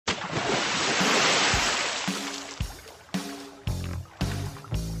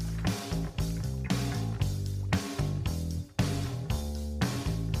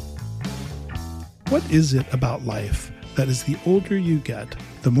What is it about life that as the older you get,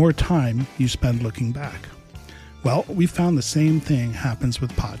 the more time you spend looking back? Well, we found the same thing happens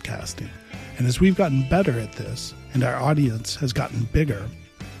with podcasting. And as we've gotten better at this, and our audience has gotten bigger,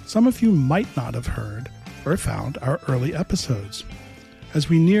 some of you might not have heard or found our early episodes. As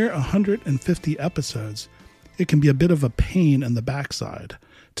we near 150 episodes, it can be a bit of a pain in the backside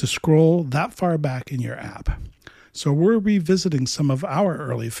to scroll that far back in your app. So we're revisiting some of our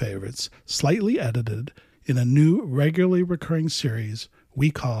early favorites, slightly edited, in a new regularly recurring series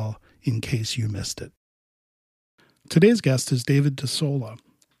we call In Case You Missed It. Today's guest is David Sola.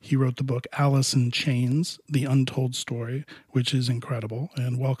 He wrote the book Alice in Chains, The Untold Story, which is incredible.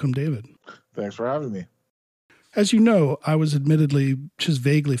 And welcome, David. Thanks for having me. As you know, I was admittedly just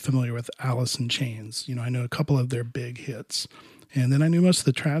vaguely familiar with Alice in Chains. I know a couple of their big hits. And then I knew most of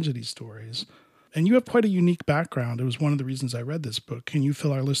the tragedy stories. And you have quite a unique background. It was one of the reasons I read this book. Can you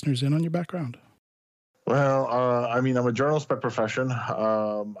fill our listeners in on your background? Well, I'm a journalist by profession.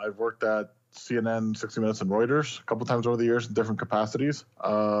 I've worked at CNN, 60 Minutes, and Reuters a couple times over the years in different capacities.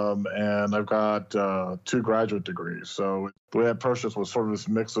 And I've got 2 graduate degrees. So the way I approached this was sort of this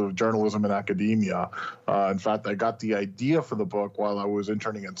mix of journalism and academia. In fact, I got the idea for the book while I was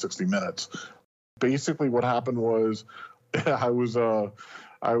interning at 60 Minutes. Basically, what happened was I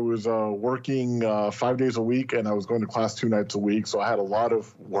was working 5 days a week, and I was going to class 2 nights a week. So I had a lot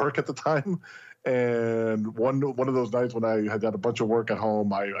of work at the time. And one of those nights when I had a bunch of work at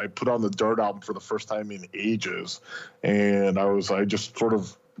home, I put on the Dirt album for the first time in ages. And I just sort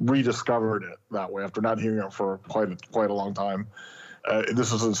of rediscovered it that way after not hearing it for quite a long time.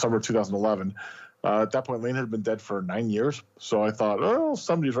 This was in summer 2011. At that point, Lane had been dead for 9 years. So I thought, oh,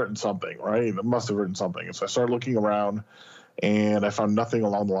 somebody's written something, right? It must have written something. And so I started looking around, and I found nothing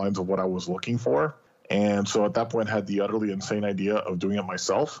along the lines of what I was looking for. And so at that point, I had the utterly insane idea of doing it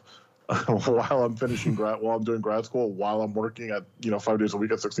myself while I'm doing grad school, while I'm working at 5 days a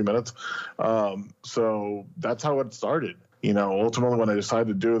week at 60 Minutes. So that's how it started. Ultimately, when I decided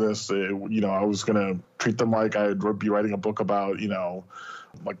to do this, I was going to treat them like I'd be writing a book about,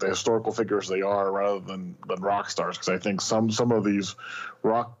 like the historical figures they are rather than rock stars. Because I think some of these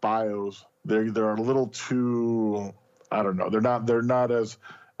rock bios, they're a little too, I don't know, they're not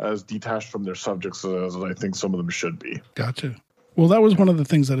as detached from their subjects as I think some of them should be. Gotcha. Well, that was one of the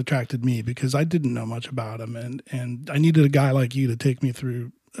things that attracted me because I didn't know much about him, and I needed a guy like you to take me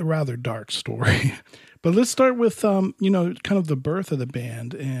through a rather dark story. But let's start with, kind of the birth of the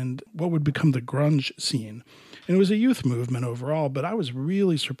band and what would become the grunge scene. And it was a youth movement overall, but I was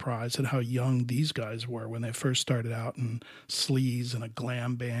really surprised at how young these guys were when they first started out in sleaze and a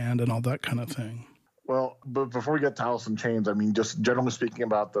glam band and all that kind of thing. Well, but before we get to Alice in Chains, just generally speaking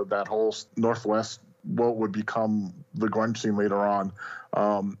about that whole Northwest, what would become the grunge scene later on,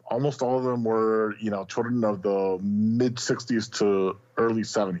 almost all of them were, children of the mid 60s to early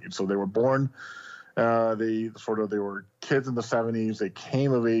 70s. So they were born, they were kids in the 70s. They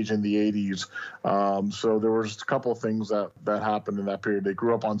came of age in the 80s. So there was a couple of things that happened in that period. They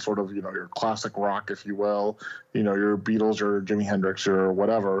grew up on sort of, your classic rock, if you will, your Beatles or Jimi Hendrix or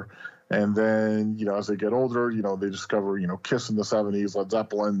whatever. And then, as they get older, they discover, Kiss in the 70s, Led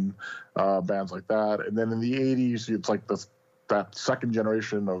Zeppelin, bands like that. And then in the 80s, it's like that second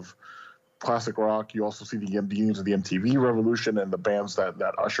generation of classic rock. You also see the beginnings of the MTV revolution and the bands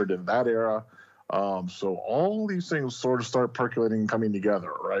that ushered in that era. So all these things sort of start percolating and coming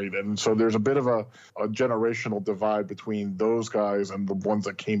together, right? And so there's a bit of a generational divide between those guys and the ones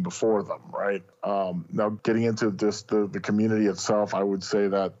that came before them, right? Now, getting into the community itself, I would say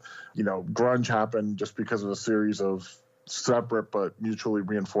that, grunge happened just because of a series of separate but mutually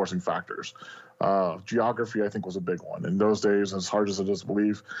reinforcing factors. Geography, I think, was a big one. In those days, as hard as it is to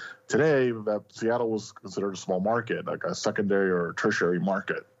believe today, that Seattle was considered a small market, like a secondary or tertiary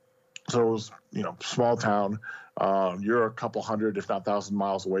market. So it was, small town. You're a couple hundred, if not 1,000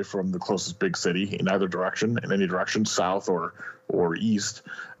 miles away from the closest big city in either direction, in any direction, south or east.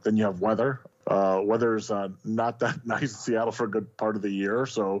 Then you have weather. Weather's not that nice in Seattle for a good part of the year.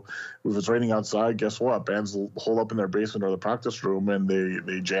 So if it's raining outside, guess what? Bands will hole up in their basement or the practice room and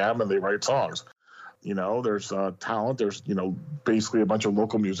they jam and they write songs. There's talent. There's, basically a bunch of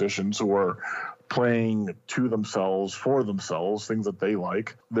local musicians who are playing to themselves, for themselves, things that they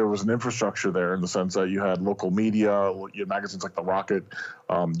like. There was an infrastructure there in the sense that you had local media, you had magazines like The Rocket,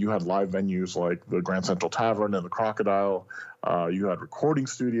 you had live venues like the Grand Central Tavern and the Crocodile, you had recording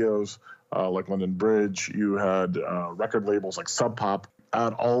studios like London Bridge, you had record labels like Sub Pop.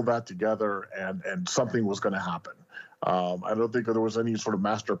 Add all that together and something was going to happen. I don't think that there was any sort of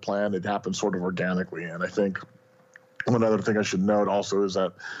master plan. It happened sort of organically. And I think one other thing I should note also is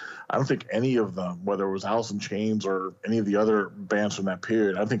that I don't think any of them, whether it was Alice in Chains or any of the other bands from that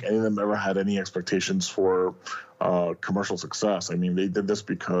period, I don't think any of them ever had any expectations for commercial success. I mean, they did this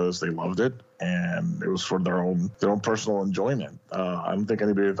because they loved it, and it was for their own personal enjoyment. I don't think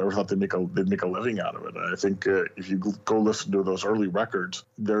anybody ever thought they'd make a living out of it. I think if you go listen to those early records,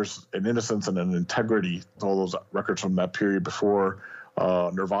 there's an innocence and an integrity to all those records from that period before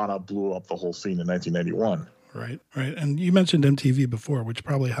Nirvana blew up the whole scene in 1991. Right. And you mentioned MTV before, which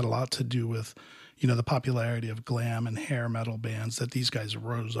probably had a lot to do with, the popularity of glam and hair metal bands that these guys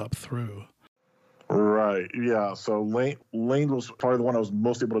rose up through. Right. Yeah. So Lane was probably the one I was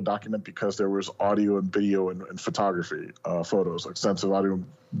most able to document because there was audio and video and photography, photos, extensive audio,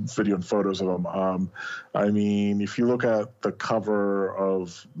 video, and photos of them. I mean, if you look at the cover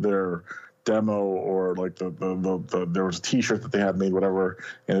of their demo, or like the there was a T-shirt that they had made, whatever,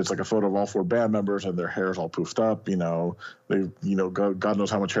 and it's like a photo of all 4 band members and their hair's all poofed up. God knows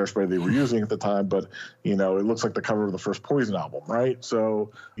how much hairspray they were using at the time, but it looks like the cover of the first Poison album, right?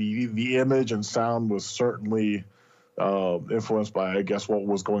 So the image and sound was certainly influenced by, I guess, what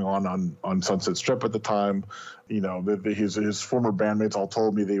was going on Sunset Strip at the time. His former bandmates all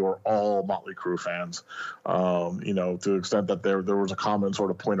told me they were all Motley Crue fans, to the extent that there was a common sort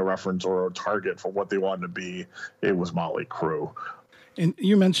of point of reference or a target for what they wanted to be. It was Motley Crue. And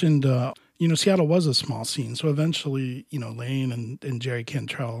you mentioned, Seattle was a small scene. So eventually, Lane and Jerry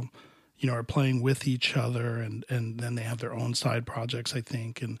Cantrell, are playing with each other, and then they have their own side projects, I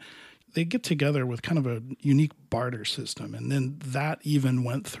think. And they get together with kind of a unique barter system. And then that even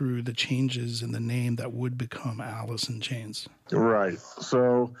went through the changes in the name that would become Alice in Chains. Right.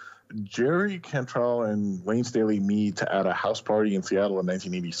 So Jerry Cantrell and Lane Staley meet at a house party in Seattle in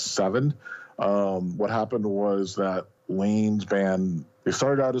 1987. What happened was that Lane's band, they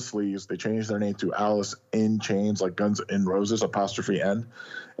started out as Sleaze. They changed their name to Alice in Chains, like Guns N' Roses, apostrophe N.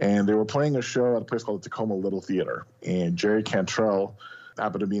 And they were playing a show at a place called the Tacoma Little Theater. And Jerry Cantrell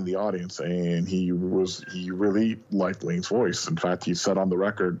happened to be in the audience, and he really liked Lane's voice. In fact, he said on the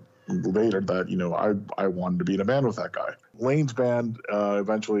record later that, I wanted to be in a band with that guy. Lane's band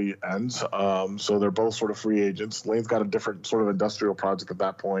eventually ends, so they're both sort of free agents. Lane's got a different sort of industrial project at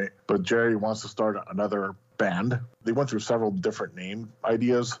that point, but Jerry wants to start another band. They went through several different name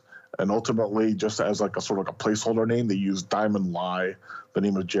ideas, and ultimately, just as like a sort of like a placeholder name, they used Diamond Lie, the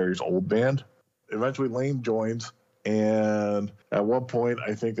name of Jerry's old band. Eventually, Lane joins. And at one point,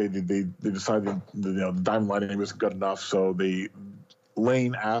 I think they decided the Diamond Line name isn't good enough, so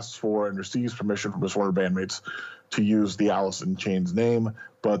Lane asked for and receives permission from his former bandmates to use the Alice in Chains name,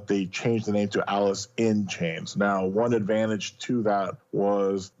 but they changed the name to Alice in Chains. Now, one advantage to that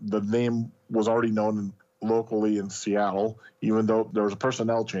was the name was already known locally in Seattle, even though there was a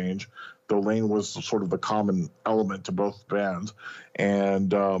personnel change. Though Lane was sort of the common element to both bands, and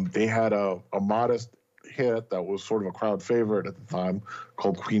they had a modest hit that was sort of a crowd favorite at the time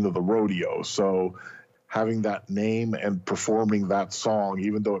called Queen of the Rodeo. So having that name and performing that song,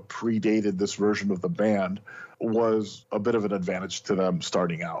 even though it predated this version of the band, was a bit of an advantage to them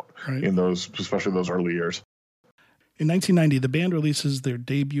starting out, right, especially those early years. In 1990, the band releases their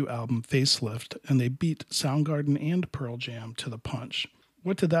debut album, Facelift, and they beat Soundgarden and Pearl Jam to the punch.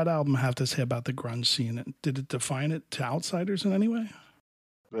 What did that album have to say about the grunge scene? Did it define it to outsiders in any way?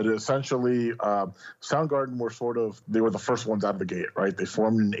 But essentially, Soundgarden they were the first ones out of the gate, right? They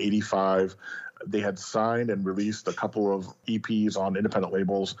formed in 85. They had signed and released a couple of EPs on independent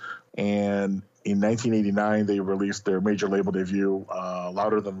labels. And in 1989, they released their major label debut,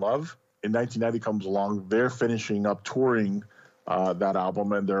 Louder Than Love. In 1990 comes along, they're finishing up touring that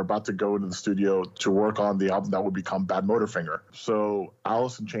album, and they're about to go into the studio to work on the album that would become Bad Motorfinger. So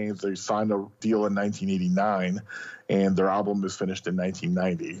Alice in Chains, they signed a deal in 1989, and their album is finished in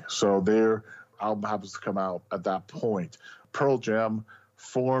 1990. So their album happens to come out at that point. Pearl Jam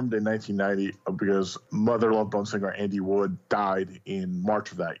formed in 1990 because Mother Love Bone singer Andy Wood died in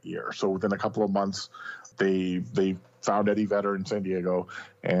March of that year. So within a couple of months, they found Eddie Vedder in San Diego,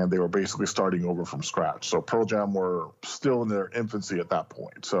 and they were basically starting over from scratch. So Pearl Jam were still in their infancy at that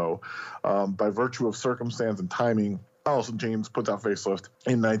point. So by virtue of circumstance and timing, Alice in Chains puts out Facelift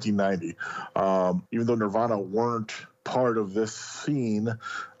in 1990. Even though Nirvana weren't part of this scene,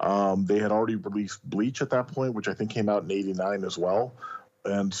 they had already released Bleach at that point, which I think came out in 89 as well.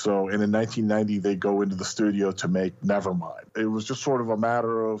 And in 1990, they go into the studio to make Nevermind. It was just sort of a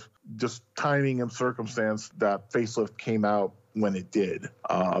matter of just timing and circumstance that Facelift came out when it did.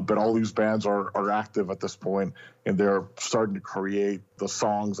 But all these bands are active at this point, and they're starting to create the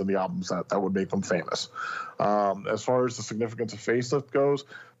songs and the albums that would make them famous. As far as the significance of Facelift goes,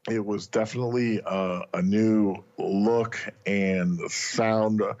 It was definitely a new look and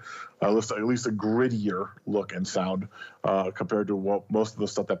sound, at least a grittier look and sound compared to what most of the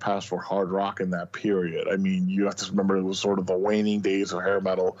stuff that passed for hard rock in that period. I mean, you have to remember it was sort of the waning days of hair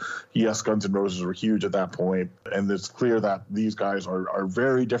metal. Yes, Guns N' Roses were huge at that point, and it's clear that these guys are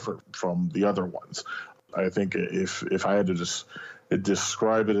very different from the other ones. I think if I had to just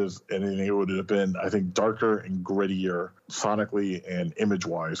describe it as anything, it would have been, I think, darker and grittier sonically and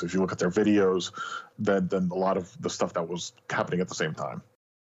image-wise, if you look at their videos, than a lot of the stuff that was happening at the same time.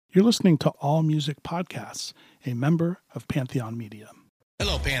 You're listening to All Music Podcasts, a member of Pantheon Media.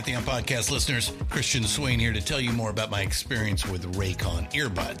 Hello, Pantheon Podcast listeners. Christian Swain here to tell you more about my experience with Raycon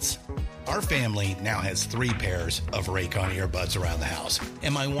earbuds. Our family now has 3 pairs of Raycon earbuds around the house,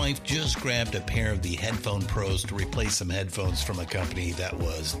 and my wife just grabbed a pair of the Headphone Pros to replace some headphones from a company that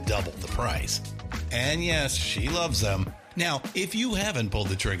was double the price. And yes, she loves them. Now, if you haven't pulled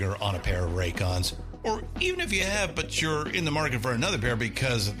the trigger on a pair of Raycons, or even if you have, but you're in the market for another pair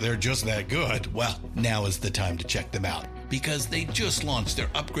because they're just that good, well, now is the time to check them out, because they just launched their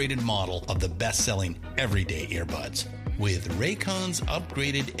upgraded model of the best-selling everyday earbuds. With Raycon's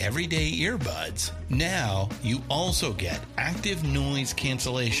upgraded everyday earbuds, now you also get active noise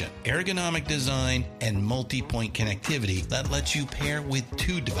cancellation, ergonomic design, and multi-point connectivity that lets you pair with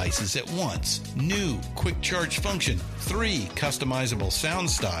 2 devices at once. New quick charge function, 3 customizable sound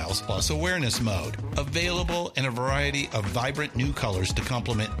styles, plus awareness mode. Available in a variety of vibrant new colors to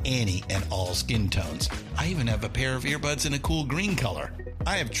complement any and all skin tones. I even have a pair of earbuds in a cool green color.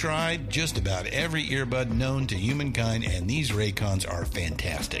 I have tried just about every earbud known to humankind, and these Raycons are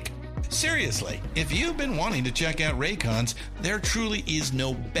fantastic. Seriously, if you've been wanting to check out Raycons, there truly is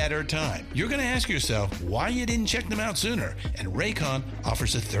no better time. You're going to ask yourself why you didn't check them out sooner, and Raycon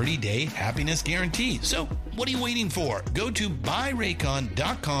offers a 30-day happiness guarantee. So what are you waiting for? Go to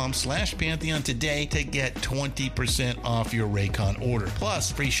buyraycon.com/Pantheon today to get 20% off your Raycon order,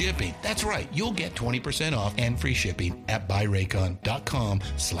 plus free shipping. That's right, you'll get 20% off and free shipping at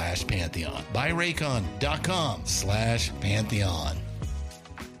buyraycon.com/Pantheon. buyraycon.com/Pantheon.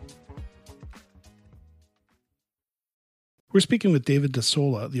 We're speaking with David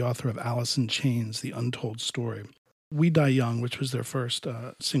Sola, the author of Alice in Chains, The Untold Story. We Die Young, which was their first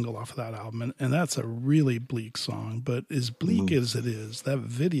single off of that album, and that's a really bleak song, but as bleak as it is, that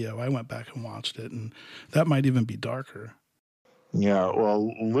video, I went back and watched it, and that might even be darker. Yeah, well,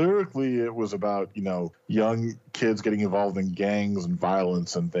 lyrically, it was about, young kids getting involved in gangs and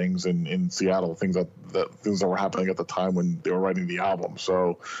violence and things in Seattle, things that were happening at the time when they were writing the album.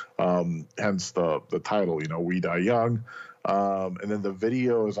 So, hence the title, We Die Young. And then the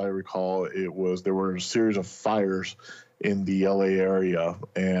video, as I recall, there were a series of fires in the LA area,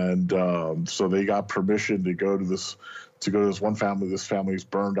 and so they got permission to go to this one family. This family's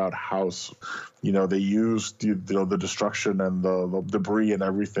burned out house. They used the destruction and the debris and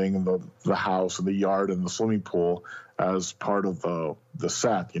everything in the house and the yard and the swimming pool as part of the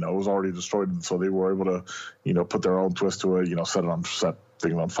set. It was already destroyed, and so they were able to put their own twist to it. Set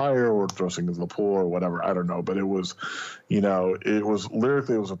things on fire or throw things in the pool or whatever. I don't know, but it was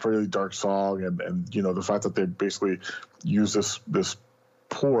lyrically, it was a pretty dark song, and the fact that they basically used this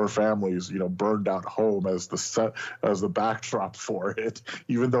poor family's burned out home as the backdrop for it,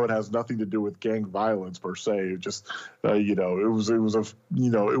 even though it has nothing to do with gang violence per se. It just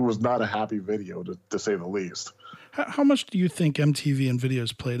it was not a happy video to say the least. How much do you think MTV and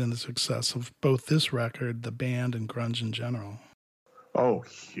videos played in the success of both this record, the band, and grunge in general? Oh,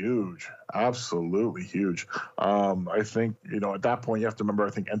 huge. Absolutely huge. I think, at that point, you have to remember,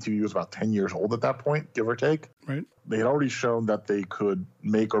 I think MTV was about 10 years old at that point, give or take. Right. They had already shown that they could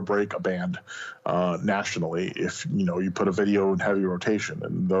make or break a band nationally if, you put a video in heavy rotation.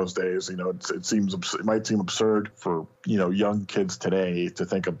 In those days, it might seem absurd for, young kids today to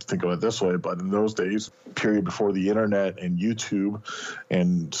think of it this way. But in those days, period before the internet and YouTube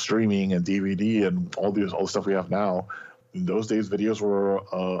and streaming and DVD and all the stuff we have now, in those days, videos were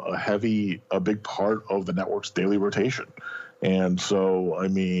a big part of the network's daily rotation. And so, I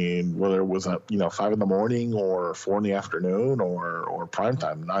mean, whether it was at 5 a.m. or 4 p.m. or prime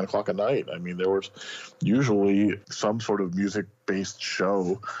time, 9 o'clock at night, I mean, there was usually some sort of music-based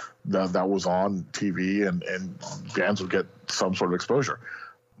show that was on TV, and bands would get some sort of exposure.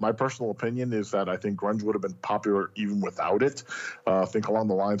 My personal opinion is that I think grunge would have been popular even without it. Think along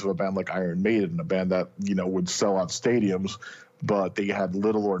the lines of a band like Iron Maiden, a band that would sell out stadiums, but they had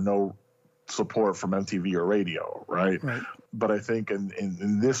little or no support from MTV or radio, right? But I think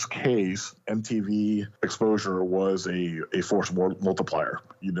in this case, MTV exposure was a force multiplier.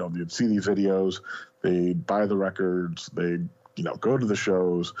 You'd see these videos, they'd buy the records, they'd go to the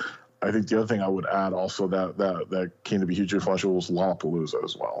shows. I think the other thing I would add also that came to be hugely influential was Lollapalooza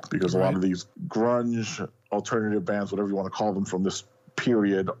as well, because a lot of these grunge, alternative bands, whatever you want to call them, from this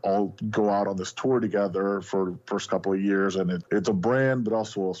period all go out on this tour together for the first couple of years, and it's a brand but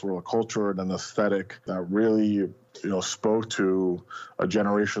also sort of a culture and an aesthetic that really spoke to a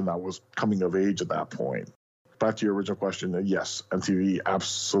generation that was coming of age at that point. Back to your original question, yes, MTV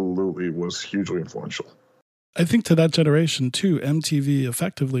absolutely was hugely influential. I think to that generation too, MTV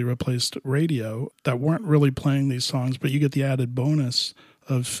effectively replaced radio that weren't really playing these songs, but you get the added bonus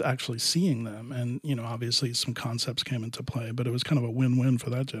of actually seeing them. And, obviously some concepts came into play, but it was kind of a win-win for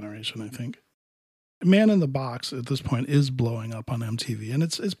that generation, I think. Man in the Box at this point is blowing up on MTV, and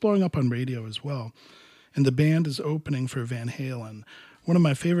it's blowing up on radio as well. And the band is opening for Van Halen. One of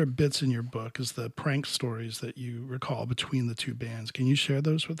my favorite bits in your book is the prank stories that you recall between the two bands. Can you share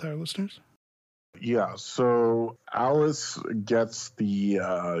those with our listeners? Yeah, so Alice gets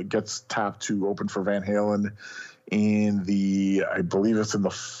tapped to open for Van Halen I believe it's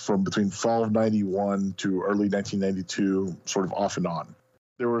from between fall of 91 to early 1992, sort of off and on.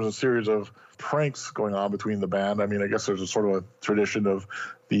 There was a series of pranks going on between the band. I mean, I guess there's a sort of a tradition of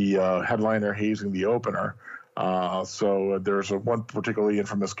the headliner hazing the opener. So there's one particularly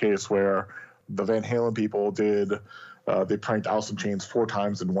infamous case where the Van Halen people they pranked Alice in Chains 4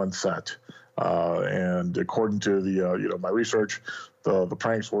 times in one set. And according to the my research, the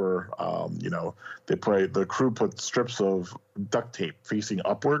pranks were the crew put strips of duct tape facing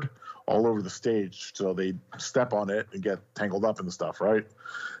upward all over the stage, so they step on it and get tangled up in the stuff, right?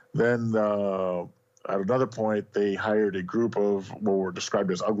 Then at another point, they hired a group of what were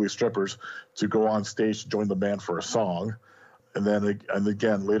described as ugly strippers to go on stage to join the band for a song. And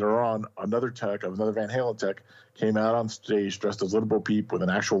again, later on, another Van Halen tech came out on stage dressed as Little Bo Peep with an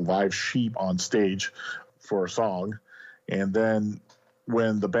actual live sheep on stage for a song. And then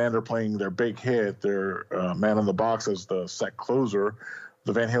when the band are playing their big hit, their Man in the Box as the set closer,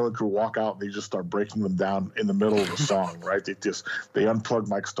 the Van Halen crew walk out and they just start breaking them down in the middle of the song, right? They unplug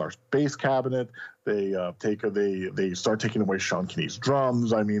Mike Starr's bass cabinet. They start taking away Sean Kinney's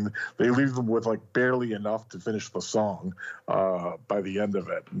drums. I mean, they leave them with barely enough to finish the song by the end of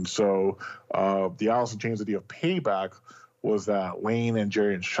it. And so the Alice in Chains idea of payback was that Wayne and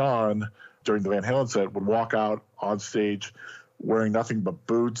Jerry and Sean during the Van Halen set would walk out on stage wearing nothing but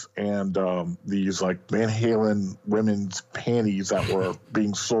boots and these Van Halen women's panties that were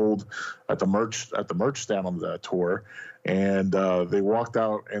being sold at the merch stand on the tour. And they walked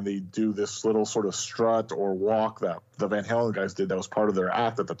out and they do this little sort of strut or walk that the Van Halen guys did that was part of their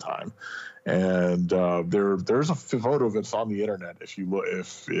act at the time. And there's a photo of it on the internet if you look,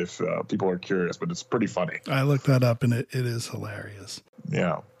 if people are curious, but it's pretty funny. I looked that up and it is hilarious.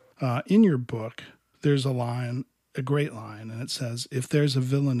 Yeah. In your book, there's a great line, and it says, "If there's a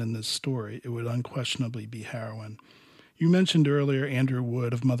villain in this story, it would unquestionably be heroin." You mentioned earlier Andrew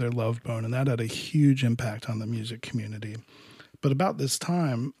Wood of Mother Love Bone, and that had a huge impact on the music community. But about this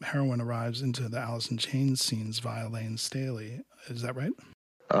time, heroin arrives into the Alice in Chains scenes via Lane Staley. Is that right?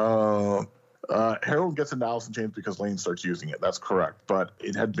 Heroin gets into Alice in Chains because Lane starts using it. That's correct. But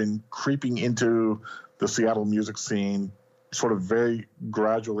it had been creeping into the Seattle music scene sort of very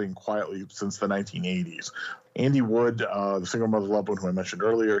gradually and quietly since the 1980s. Andy Wood, the singer of Mother Love Bone, who I mentioned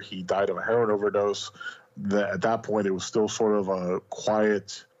earlier, he died of a heroin overdose. At that point, it was still sort of a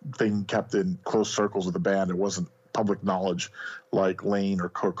quiet thing kept in close circles of the band. It wasn't public knowledge like Lane or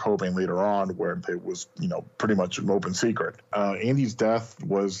Kurt Cobain later on, where it was, pretty much an open secret. Andy's death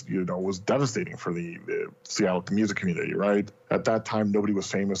was devastating for the Seattle music community, right? At that time, nobody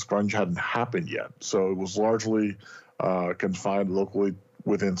was famous. Grunge hadn't happened yet. So it was largely confined locally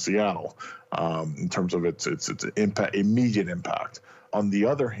within Seattle in terms of its immediate impact. On the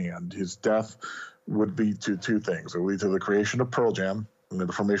other hand, his death would lead to two things. It would lead to the creation of Pearl Jam,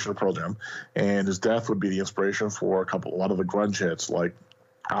 the formation of Pearl Jam, and his death would be the inspiration for a lot of the grunge hits like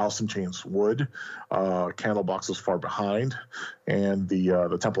Alice in Chains Wood, Candlebox Is Far Behind, and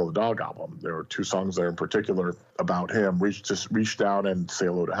the Temple of the Dog album. There were 2 songs there in particular about him, Reach Down and Say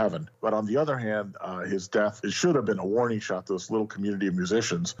Hello to Heaven. But on the other hand, his death, it should have been a warning shot to this little community of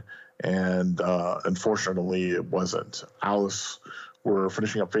musicians, and unfortunately it wasn't. Alice were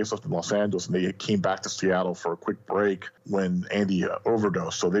finishing up Facelift in Los Angeles, and they came back to Seattle for a quick break when Andy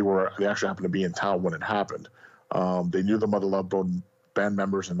overdosed. So they actually happened to be in town when it happened. They knew the Mother Love Bone band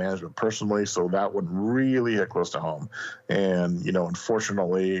members and management personally, so that would really hit close to home. And,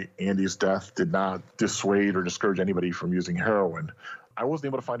 unfortunately, Andy's death did not dissuade or discourage anybody from using heroin. I wasn't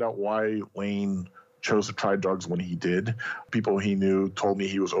able to find out why Lane chose to try drugs when he did. People he knew told me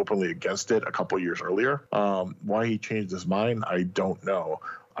he was openly against it a couple years earlier. Why he changed his mind, I don't know.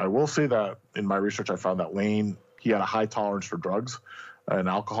 I will say that in my research, I found that Lane, he had a high tolerance for drugs and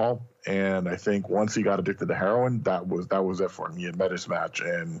alcohol. And I think once he got addicted to heroin, that was it for him. He had met his match,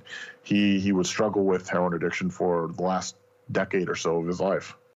 and he would struggle with heroin addiction for the last decade or so of his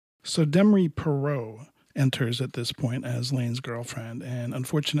life. So Demry Perot enters at this point as Lane's girlfriend, and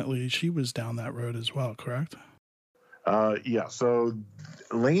unfortunately she was down that road as well, correct? Yeah, so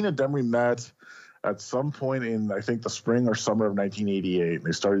Lane and Demry met at some point in, I think, the spring or summer of 1988, and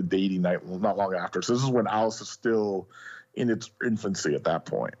they started dating not long after. So this is when Alice is still in its infancy at that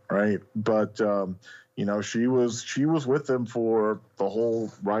point, right? But she was with him for the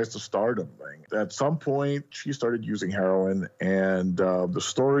whole rise to stardom thing. At some point, she started using heroin, and the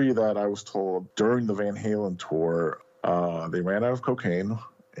story that I was told during the Van Halen tour, they ran out of cocaine,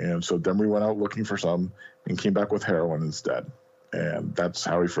 and so Demry went out looking for some and came back with heroin instead. And that's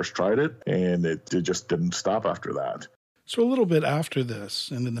how he first tried it, and it just didn't stop after that. So a little bit after this,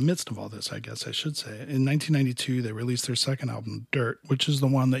 and in the midst of all this, I guess I should say, in 1992, they released their second album, Dirt, which is the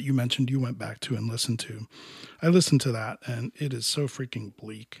one that you mentioned you went back to and listened to. I listened to that, and it is so freaking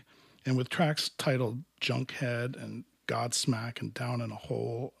bleak. And with tracks titled Junkhead and Godsmack and Down in a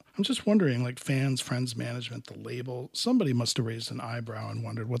Hole, I'm just wondering, like fans, friends, management, the label, somebody must have raised an eyebrow and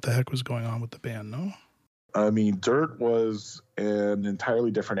wondered what the heck was going on with the band, no? I mean, Dirt was an entirely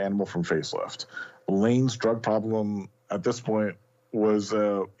different animal from Facelift. Lane's drug problem at this point was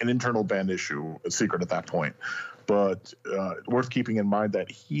an internal band issue, a secret at that point. But worth keeping in mind that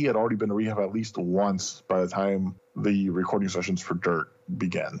he had already been to rehab at least once by the time the recording sessions for Dirt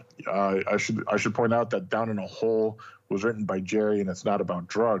began. I should point out that Down in a Hole was written by Jerry, and it's not about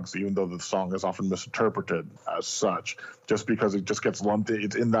drugs, even though the song is often misinterpreted as such, just because it just gets lumped.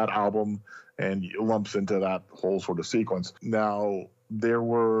 It's in that album, and it lumps into that whole sort of sequence. Now, there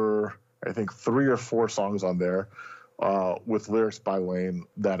were, I think, 3 or 4 songs on there with lyrics by Lane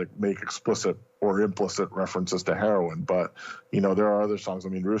that make explicit or implicit references to heroin. But, there are other songs. I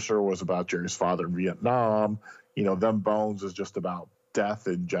mean, Rooster was about Jerry's father in Vietnam. Them Bones is just about death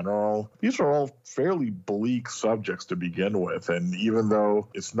in general. These are all fairly bleak subjects to begin with. And even though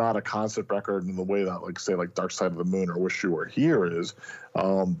it's not a concept record in the way that, like Dark Side of the Moon or Wish You Were Here is,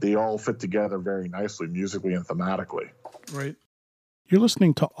 they all fit together very nicely, musically and thematically. Right. You're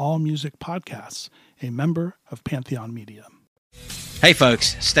listening to All Music Podcasts, a member of Pantheon Media. Hey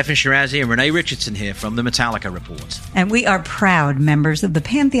folks, Stefan Shirazi and Renee Richardson here from the Metallica Report. And we are proud members of the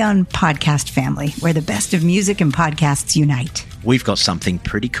Pantheon podcast family, where the best of music and podcasts unite. We've got something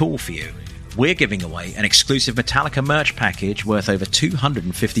pretty cool for you. We're giving away an exclusive Metallica merch package worth over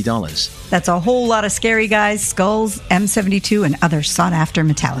 $250. That's a whole lot of Scary Guys, Skulls, M72, and other sought-after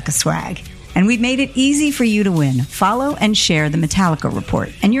Metallica swag. And we've made it easy for you to win. Follow and share the Metallica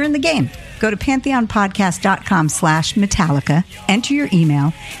Report, and you're in the game. Go to pantheonpodcast.com/Metallica, enter your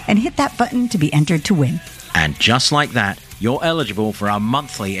email, and hit that button to be entered to win. And just like that, you're eligible for our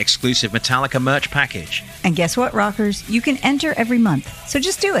monthly exclusive Metallica merch package. And guess what, rockers? You can enter every month, so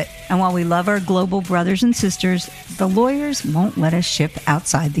just do it. And while we love our global brothers and sisters, the lawyers won't let us ship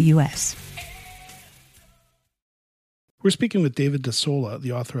outside the U.S. We're speaking with David de Sola,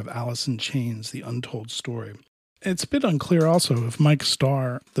 the author of Alice in Chains, The Untold Story. It's a bit unclear also if Mike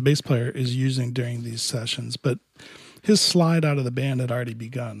Starr, the bass player, is using during these sessions, but his slide out of the band had already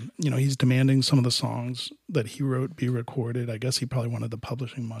begun. He's demanding some of the songs that he wrote be recorded. I guess he probably wanted the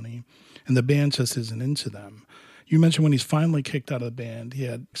publishing money, and the band just isn't into them. You mentioned when he's finally kicked out of the band, he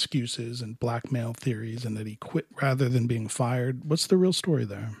had excuses and blackmail theories and that he quit rather than being fired. What's the real story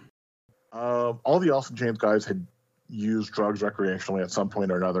there? All the Alice in Chains guys had used drugs recreationally at some point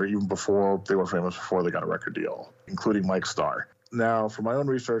or another, even before they were famous, before they got a record deal, including Mike Starr. Now, for my own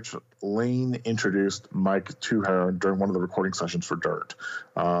research, Lane introduced Mike to heroin during one of the recording sessions for Dirt,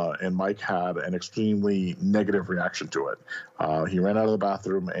 and Mike had an extremely negative reaction to it. He ran out of the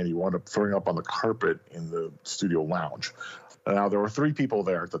bathroom, and he wound up throwing up on the carpet in the studio lounge. Now, there were 3 people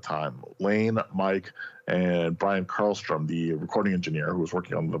there at the time, Lane, Mike, and Brian Karlstrom, the recording engineer who was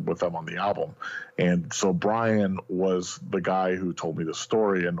working with them on the album. And so Brian was the guy who told me the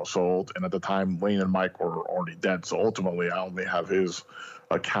story, and at the time, Lane and Mike were already dead, so ultimately I only have his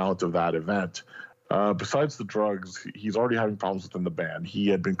account of that event. Besides the drugs, he's already having problems within the band. He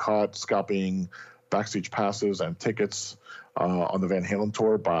had been caught scalping backstage passes and tickets on the Van Halen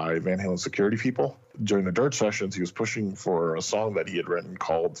tour by Van Halen security people. During the Dirt sessions, he was pushing for a song that he had written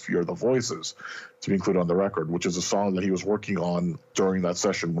called Fear the Voices to be included on the record, which is a song that he was working on during that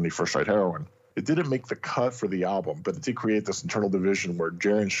session when he first tried heroin. It didn't make the cut for the album, but it did create this internal division where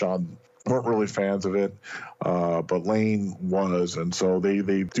Jerry and Sean weren't really fans of it, but Lane was. And so they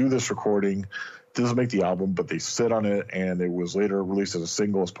do this recording. It doesn't make the album, but they sit on it, and it was later released as a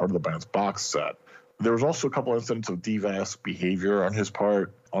single as part of the band's box set. There was also a couple incidents of diva-esque behavior on his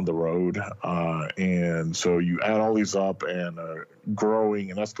part on the road. And so you add all these up, and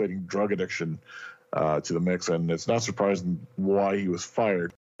growing and escalating drug addiction to the mix, and it's not surprising why he was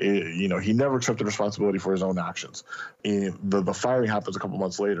fired. He never accepted responsibility for his own actions. The firing happens a couple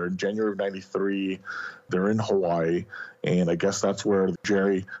months later. In January of 93, they're in Hawaii, and I guess that's where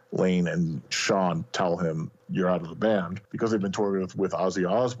Jerry, Lane, and Sean tell him, you're out of the band. Because they've been touring with Ozzy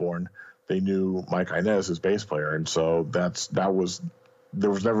Osbourne, they knew Mike Inez, his bass player, and so there was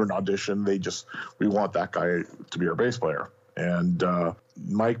never an audition. We want that guy to be our bass player. And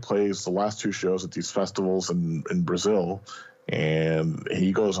Mike plays the last two shows at these festivals in Brazil, and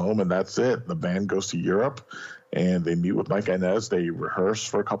he goes home, and that's it. The band goes to Europe, and they meet with Mike Inez. They rehearse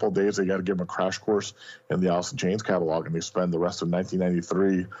for a couple of days. They got to give him a crash course in the Alice in Chains catalog, and they spend the rest of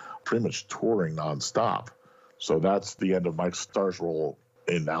 1993 pretty much touring nonstop. So that's the end of Mike Starr's role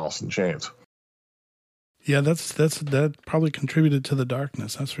in Alice in Chains. Yeah, that probably contributed to the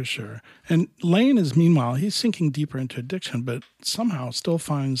darkness, that's for sure. And Lane is, meanwhile, he's sinking deeper into addiction, but somehow still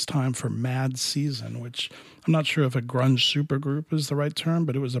finds time for Mad Season, which I'm not sure if a grunge supergroup is the right term,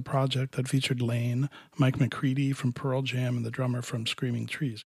 but it was a project that featured Lane, Mike McCready from Pearl Jam, and the drummer from Screaming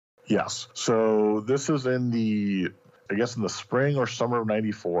Trees. Yes. So this is in the spring or summer of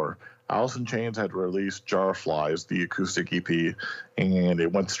 94. Alice in Chains had released Jar of Flies, the acoustic EP, and it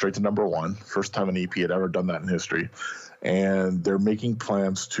went straight to number one. First time an EP had ever done that in history. And they're making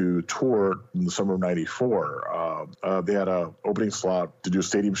plans to tour in the summer of 94. They had an opening slot to do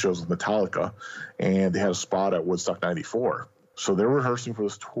stadium shows with Metallica, and they had a spot at Woodstock 94. So they're rehearsing for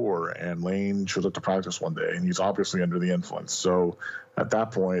this tour, and Lane shows up to practice one day, and he's obviously under the influence. So at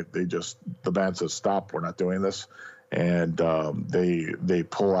that point, the band says, stop, we're not doing this. And they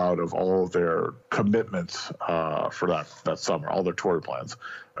pull out of all of their commitments for that summer, all their tour plans.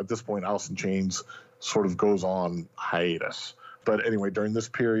 At this point, Alice in Chains sort of goes on hiatus. But anyway, during this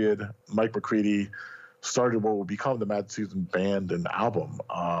period, Mike McCready started what would become the Mad Season band and album.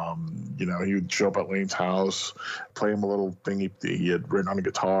 He would show up at Lane's house, play him a little thing he had written on a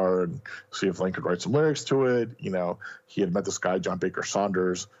guitar, and see if Lane could write some lyrics to it. He had met this guy, John Baker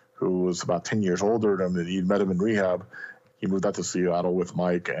Saunders, who was about 10 years older than him, and he'd met him in rehab. He moved out to Seattle with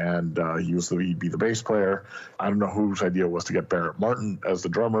Mike, and he'd be the bass player. I don't know whose idea it was to get Barrett Martin as the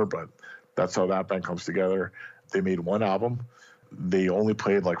drummer, but that's how that band comes together. They made one album. They only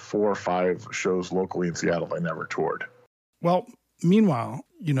played like 4 or 5 shows locally in Seattle. They never toured. Well, meanwhile,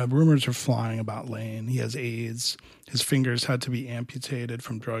 rumors are flying about Lane. He has AIDS. His fingers had to be amputated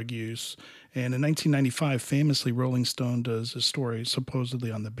from drug use. And in 1995, famously, Rolling Stone does a story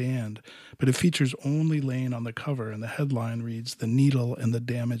supposedly on the band, but it features only Lane on the cover, and the headline reads, "The Needle and the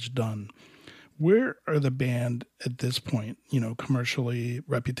Damage Done." Where are the band at this point, commercially,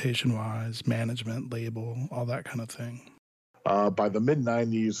 reputation-wise, management, label, all that kind of thing? By the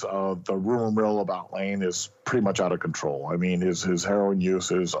mid-'90s, the rumor mill about Lane is pretty much out of control. I mean, his heroin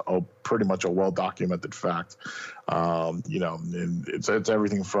use is pretty much a well-documented fact. And it's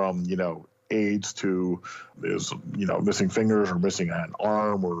everything from, AIDS to missing fingers or missing an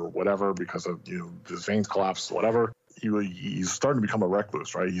arm or whatever because of, his veins collapsed, whatever. He's starting to become a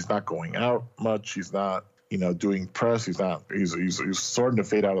recluse, right? He's not going out much. He's not doing press. He's starting to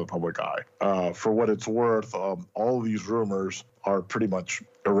fade out of the public eye. For what it's worth, all of these rumors are pretty much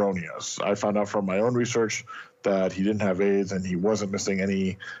erroneous. I found out from my own research that he didn't have AIDS and he wasn't missing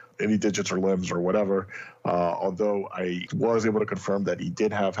any digits or limbs or whatever, although I was able to confirm that he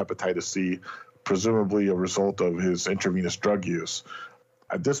did have hepatitis C, presumably a result of his intravenous drug use.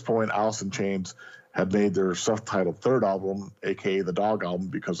 At this point, Alice in Chains had made their self-titled third album, a.k.a. the Dog album,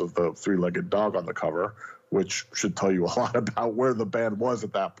 because of the 3-legged dog on the cover, which should tell you a lot about where the band was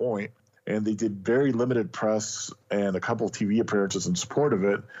at that point. And they did very limited press and a couple of TV appearances in support of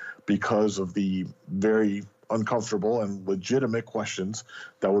it because of the very uncomfortable and legitimate questions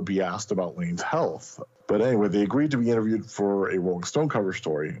that would be asked about Lane's health. But anyway, they agreed to be interviewed for a Rolling Stone cover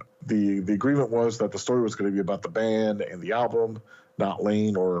story. The agreement was that the story was going to be about the band and the album, not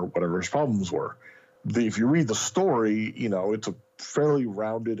Lane or whatever his problems were. If you read the story, it's a fairly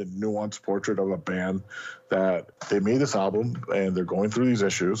rounded and nuanced portrait of a band that they made this album and they're going through these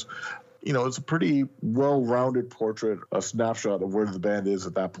issues. It's a pretty well-rounded portrait, a snapshot of where the band is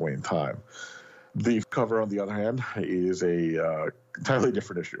at that point in time. The cover, on the other hand, is a entirely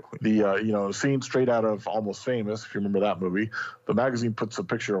different issue. The scene straight out of Almost Famous, if you remember that movie, the magazine puts a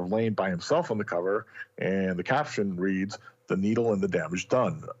picture of Lane by himself on the cover, and the caption reads, "The Needle and the Damage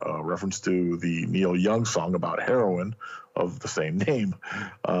Done," a reference to the Neil Young song about heroin of the same name.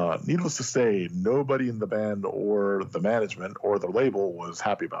 Needless to say, nobody in the band or the management or the label was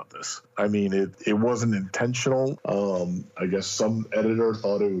happy about this. I mean, it wasn't intentional. I guess some editor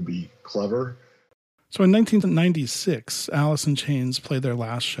thought it would be clever. So in 1996, Alice in Chains played their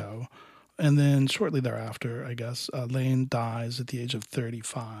last show. And then shortly thereafter, I guess, Lane dies at the age of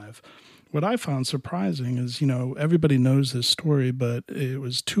 35. What I found surprising is, everybody knows this story, but it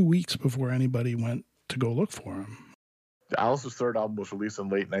was 2 weeks before anybody went to go look for him. Alice's third album was released in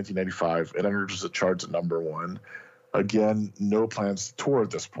late 1995. It enters the charts at number 1. Again, no plans to tour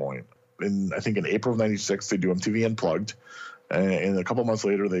at this point. I think in April of 96, they do MTV Unplugged. And a couple months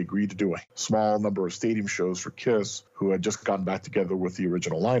later, they agreed to do a small number of stadium shows for Kiss, who had just gotten back together with the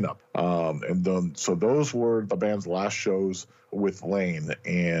original lineup. So those were the band's last shows with Lane.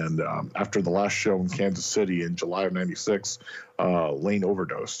 And after the last show in Kansas City in July of 96, Lane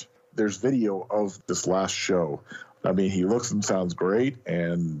overdosed. There's video of this last show. I mean, he looks and sounds great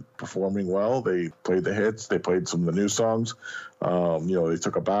and performing well. They played the hits. They played some of the new songs. They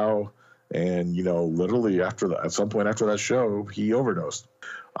took a bow. And, literally at some point after that show, he overdosed.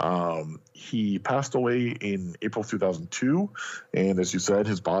 He passed away in April 2002. And as you said,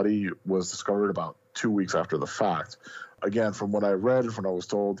 his body was discovered about 2 weeks after the fact. Again, from what I read and from what I was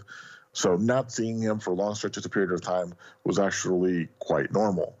told, so not seeing him for long stretches of period of time was actually quite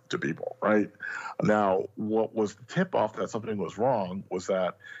normal to people, right? Now, what was the tip-off that something was wrong was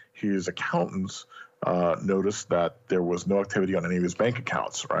that his accountants noticed that there was no activity on any of his bank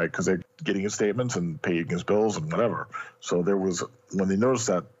accounts, right? Because they're getting his statements and paying his bills and whatever. So when they noticed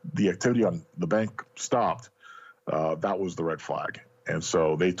that the activity on the bank stopped, that was the red flag. And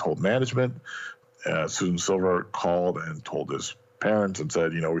so they told management. Susan Silver called and told his parents and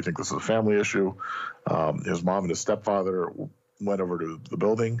said, we think this is a family issue. His mom and his stepfather went over to the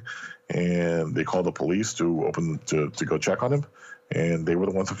building, and they called the police to go check on him, and they were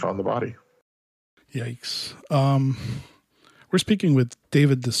the ones who found the body. Yikes. We're speaking with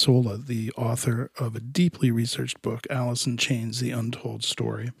David Sola, the author of a deeply researched book, Alice in Chains, The Untold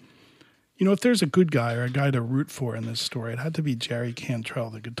Story. If there's a good guy or a guy to root for in this story, it had to be Jerry Cantrell,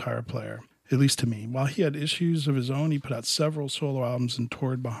 the guitar player, at least to me. While he had issues of his own, he put out several solo albums and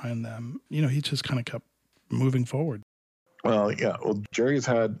toured behind them. He just kind of kept moving forward. Well, yeah. Well, Jerry's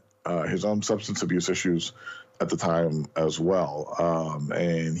had his own substance abuse issues at the time as well.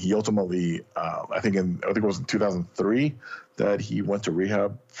 And he ultimately, I think it was in 2003 that he went to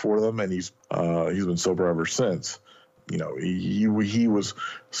rehab for them, and he's been sober ever since. He was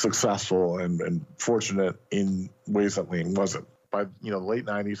successful and fortunate in ways that Lane wasn't. By the late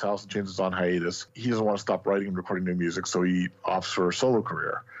 90s, Alice in Chains is on hiatus. He doesn't want to stop writing and recording new music, so he opts for a solo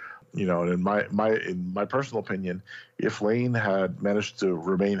career. And in my personal opinion, if Lane had managed to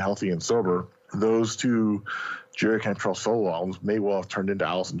remain healthy and sober, those two Jerry Cantrell solo albums may well have turned into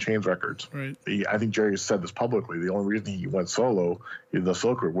Alice in Chains records. Right. I think Jerry has said this publicly. The only reason he went solo in the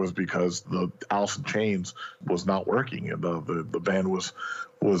solo career was because the Alice in Chains was not working, and the band was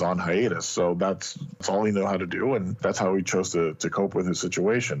on hiatus. So that's all he knew how to do, and that's how he chose to cope with his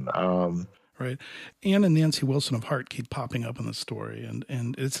situation. Right. Ann and Nancy Wilson of Heart keep popping up in the story,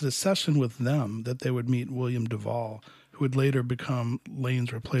 and it's a session with them that they would meet William Duvall, who would later become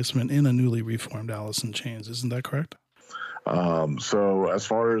Lane's replacement in a newly reformed Alice in Chains. Isn't that correct? So as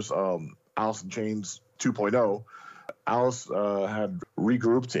far as Alice in Chains 2.0, Alice had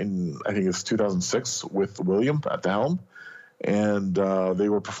regrouped in, I think it's 2006, with William at the helm, and they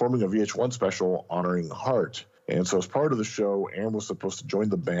were performing a VH1 special honoring Heart. And so as part of the show, Ann was supposed to join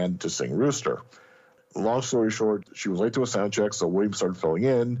the band to sing Rooster. Long story short, she was late to a sound check, so William started filling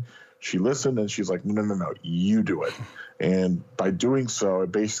in. She listened, and she's like, no, you do it. And by doing so,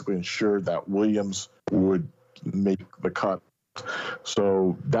 it basically ensured that Williams would make the cut.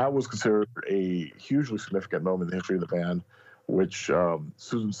 So that was considered a hugely significant moment in the history of the band, which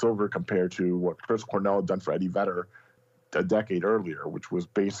Susan Silver compared to what Chris Cornell had done for Eddie Vedder a decade earlier, which was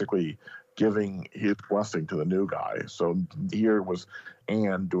basically giving his blessing to the new guy. So here was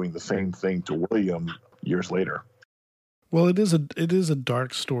Ann doing the same thing to William years later. Well, it is a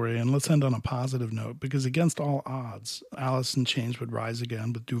dark story, and let's end on a positive note, because against all odds, Alice in Chains would rise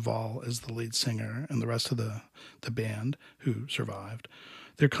again with Duvall as the lead singer and the rest of the band who survived.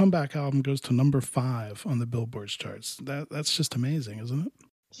 Their comeback album goes to number 5 on the Billboard charts. That's just amazing, isn't it?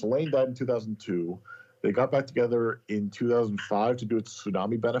 So Lane died in 2002. They got back together in 2005 to do its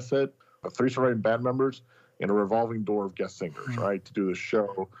tsunami benefit. 3 surviving band members, and a revolving door of guest singers, right, to do the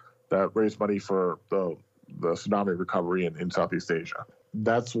show that raised money for the tsunami recovery in Southeast Asia.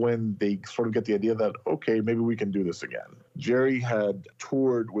 That's when they sort of get the idea that, okay, maybe we can do this again. Jerry had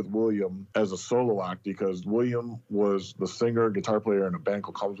toured with William as a solo act because William was the singer, guitar player in a band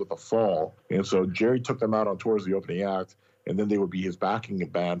called Comes With a Fall. And so Jerry took them out on tour as the opening act, and then they would be his backing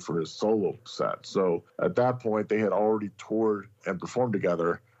band for his solo set. So at that point, they had already toured and performed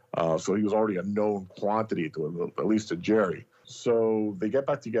together. So he was already a known quantity to at least to Jerry. So they get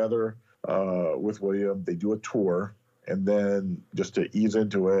back together with William. They do a tour, and then just to ease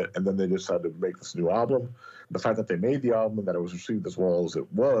into it, and then they decided to make this new album. The fact that they made the album and that it was received as well as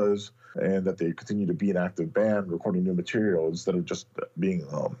it was, and that they continued to be an active band recording new material instead of just being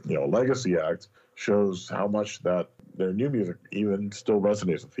a legacy act, shows how much that their new music even still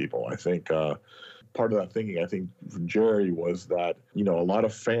resonates with people. I think part of that thinking, I think, from Jerry was that, a lot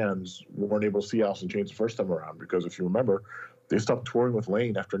of fans weren't able to see Alice in Chains the first time around because, if you remember, they stopped touring with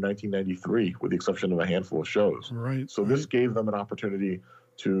Lane after 1993, with the exception of a handful of shows. Right. So this gave them an opportunity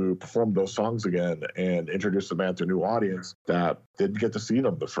to perform those songs again and introduce the band to a new audience that didn't get to see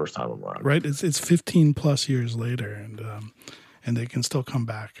them the first time around. Right. It's 15 plus years later, and they can still come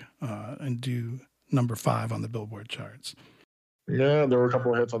back and do number 5 on the Billboard charts. Yeah, there were a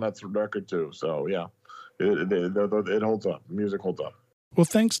couple of hits on that record too. So yeah, it holds up. The music holds up. Well,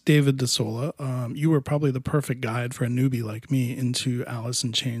 thanks, David de Sola. You were probably the perfect guide for a newbie like me into Alice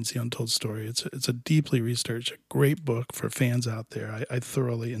in Chains, The Untold Story. It's a deeply researched, great book for fans out there. I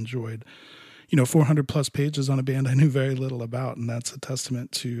thoroughly enjoyed, 400 plus pages on a band I knew very little about, and that's a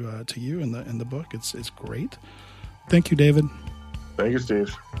testament to you in the book. It's great. Thank you, David. Thank you,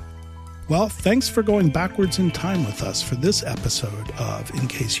 Steve. Well, thanks for going backwards in time with us for this episode of In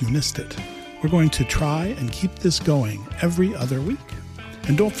Case You Missed It. We're going to try and keep this going every other week.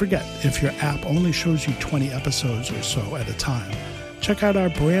 And don't forget, if your app only shows you 20 episodes or so at a time, check out our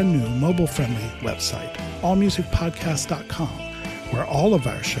brand new mobile-friendly website, allmusicpodcast.com, where all of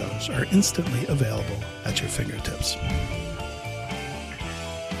our shows are instantly available at your fingertips.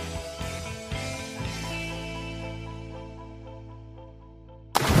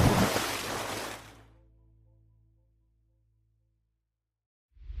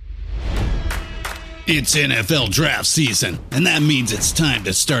 It's NFL draft season, and that means it's time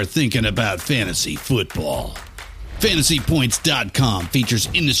to start thinking about fantasy football. FantasyPoints.com features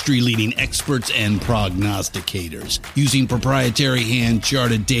industry-leading experts and prognosticators using proprietary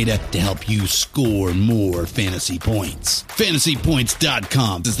hand-charted data to help you score more fantasy points.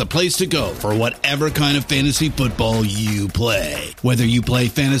 FantasyPoints.com is the place to go for whatever kind of fantasy football you play. Whether you play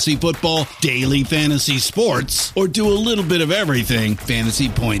fantasy football, daily fantasy sports, or do a little bit of everything, Fantasy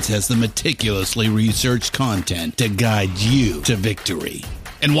Points has the meticulously researched content to guide you to victory.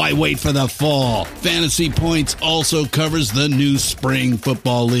 And why wait for the fall? Fantasy Points also covers the new spring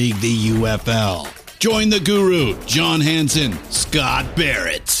football league, the UFL. Join the guru, John Hansen, Scott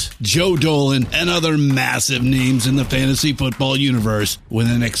Barrett, Joe Dolan, and other massive names in the fantasy football universe with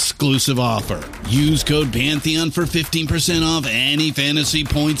an exclusive offer. Use code Pantheon for 15% off any Fantasy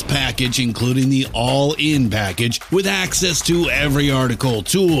Points package, including the all-in package, with access to every article,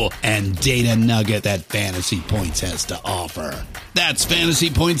 tool, and data nugget that Fantasy Points has to offer. That's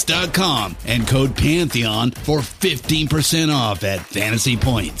FantasyPoints.com and code Pantheon for 15% off at Fantasy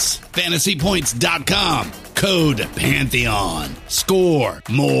Points. FantasyPoints.com, code Pantheon. Score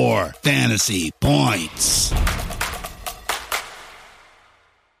more fantasy points.